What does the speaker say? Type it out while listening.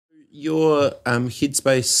your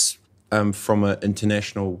headspace from an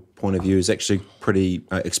international point of view is actually pretty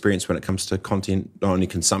experienced when it comes to content, not only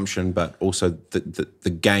consumption, but also the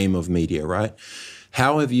game of media, right?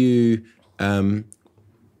 How have you, when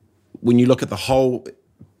you look at the whole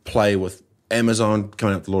play with Amazon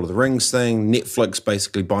coming up with the Lord of the Rings thing, Netflix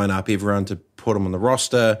basically buying up everyone to put them on the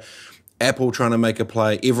roster, Apple trying to make a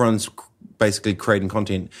play, everyone's basically creating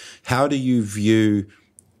content. How do you view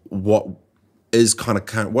what is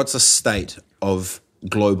what's the state of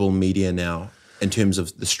global media now in terms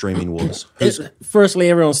of the streaming wars? Firstly,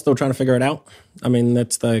 everyone's still trying to figure it out. I mean,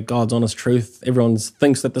 that's the God's honest truth. Everyone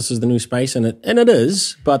thinks that this is the new space, and it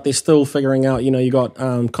is, but they're still figuring out. You know, you got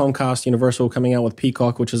Comcast Universal coming out with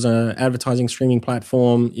Peacock, which is an advertising streaming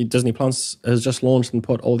platform. Disney Plus has just launched and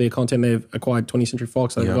put all their content. They've acquired 20th Century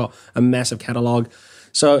Fox, so they've got a massive catalog.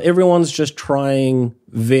 So everyone's just trying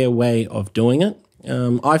their way of doing it.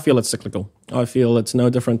 I feel it's cyclical. I feel it's no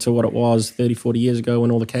different to what it was 30, 40 years ago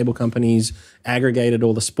when all the cable companies aggregated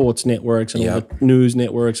all the sports networks and all the news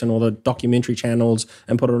networks and all the documentary channels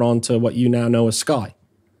and put it on to what you now know as Sky.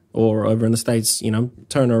 Or over in the States, you know,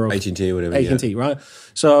 Turner or AT&T or whatever. AT&T, right?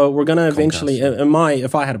 So we're going to eventually,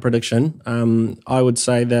 if I had a prediction, I would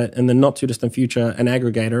say that in the not too distant future, an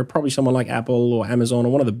aggregator, probably someone like Apple or Amazon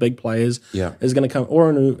or one of the big players is going to come, or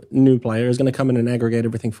a new player is going to come in and aggregate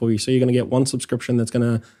everything for you. So you're going to get one subscription that's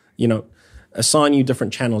going to, you know, assign you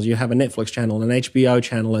different channels. You have a Netflix channel, an HBO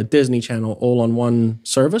channel, a Disney channel, all on one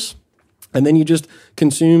service. And then you just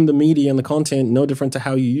consume the media and the content no different to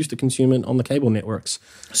how you used to consume it on the cable networks.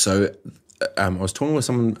 So I was talking with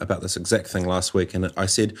someone about this exact thing last week, and I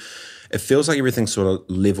said, it feels like everything's sort of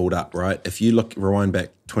leveled up, right? If you rewind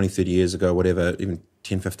back 20, 30 years ago, whatever, even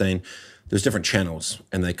 10, 15, there's different channels,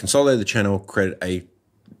 and they consolidated the channel, created a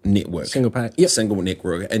network. Single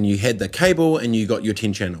network. And you had the cable, and you got your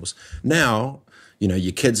 10 channels. Now, you know,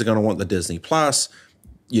 your kids are going to want the Disney Plus.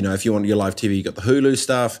 You know, if you want your live TV, you got the Hulu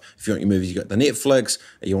stuff. If you want your movies, you got the Netflix.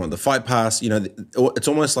 You want the Fight Pass. You know, it's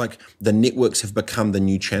almost like the networks have become the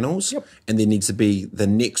new channels, and there needs to be the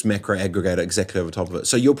next macro aggregator exactly over top of it.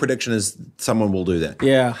 So your prediction is someone will do that.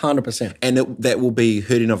 Yeah, 100%. And that will be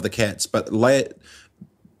herding of the cats. But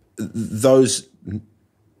those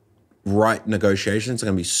right negotiations are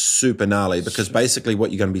going to be super gnarly, because basically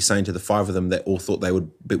what you're going to be saying to the five of them that all thought they would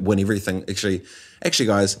win everything, actually,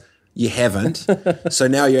 guys, you haven't. So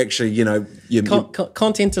now you actually, you know...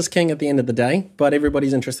 Content is king at the end of the day, but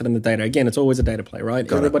everybody's interested in the data. Again, it's always a data play, right?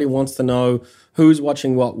 Everybody wants to know who's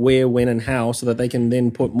watching what, where, when, and how, so that they can then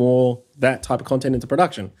put more that type of content into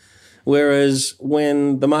production. Whereas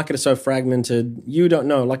when the market is so fragmented, you don't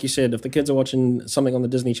know. Like you said, if the kids are watching something on the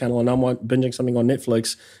Disney Channel and I'm binging something on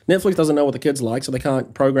Netflix, Netflix doesn't know what the kids like, so they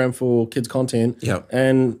can't program for kids' content. Yeah.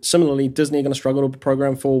 And similarly, Disney are going to struggle to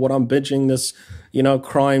program for what I'm binging, this, you know,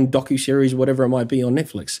 crime docuseries, whatever it might be on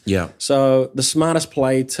Netflix. Yeah. So the smartest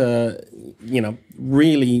play to, you know,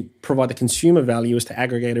 really provide the consumer value is to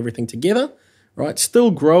aggregate everything together, right? Still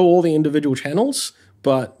grow all the individual channels,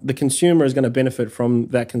 but the consumer is going to benefit from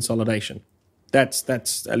that consolidation. That's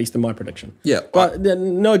at least in my prediction. Yeah. But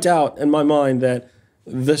no doubt in my mind that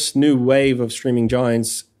this new wave of streaming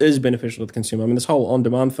giants is beneficial to the consumer. I mean, this whole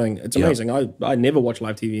on-demand thing, it's amazing. I never watch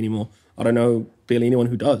live TV anymore. I don't know barely anyone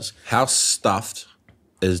who does. How stuffed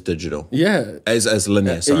is digital? Yeah. As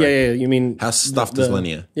linear, sorry. Yeah, you mean... How stuffed is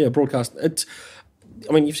linear? Yeah, broadcast.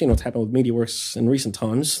 I mean, you've seen what's happened with MediaWorks in recent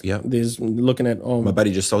times. Yeah. There's looking at... My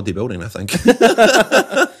buddy just sold their building, I think.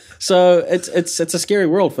 So it's a scary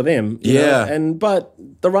world for them. You know? But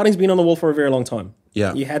the writing's been on the wall for a very long time.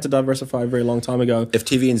 Yeah. You had to diversify a very long time ago. If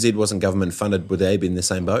TVNZ wasn't government funded, would they be in the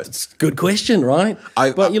same boat? It's a good question, right?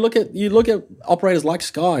 But you look at operators like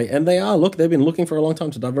Sky, and they've been looking for a long time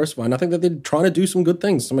to diversify. And I think that they're trying to do some good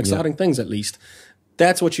things, some exciting things at least.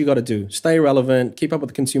 That's what you got to do. Stay relevant, keep up with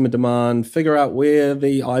the consumer demand, figure out where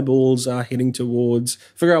the eyeballs are heading towards,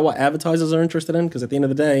 figure out what advertisers are interested in, because at the end of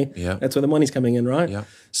the day, that's where the money's coming in, right? Yeah.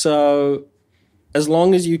 So as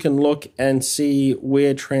long as you can look and see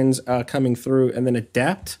where trends are coming through and then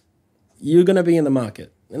adapt, you're going to be in the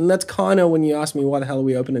market. And that's kind of when you ask me why the hell are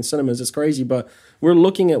we open in cinemas, it's crazy, but we're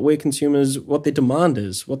looking at where consumers, what their demand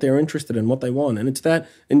is, what they're interested in, what they want. And it's that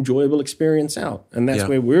enjoyable experience out. And that's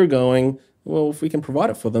where we're going. Well, if we can provide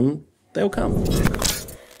it for them, they'll come.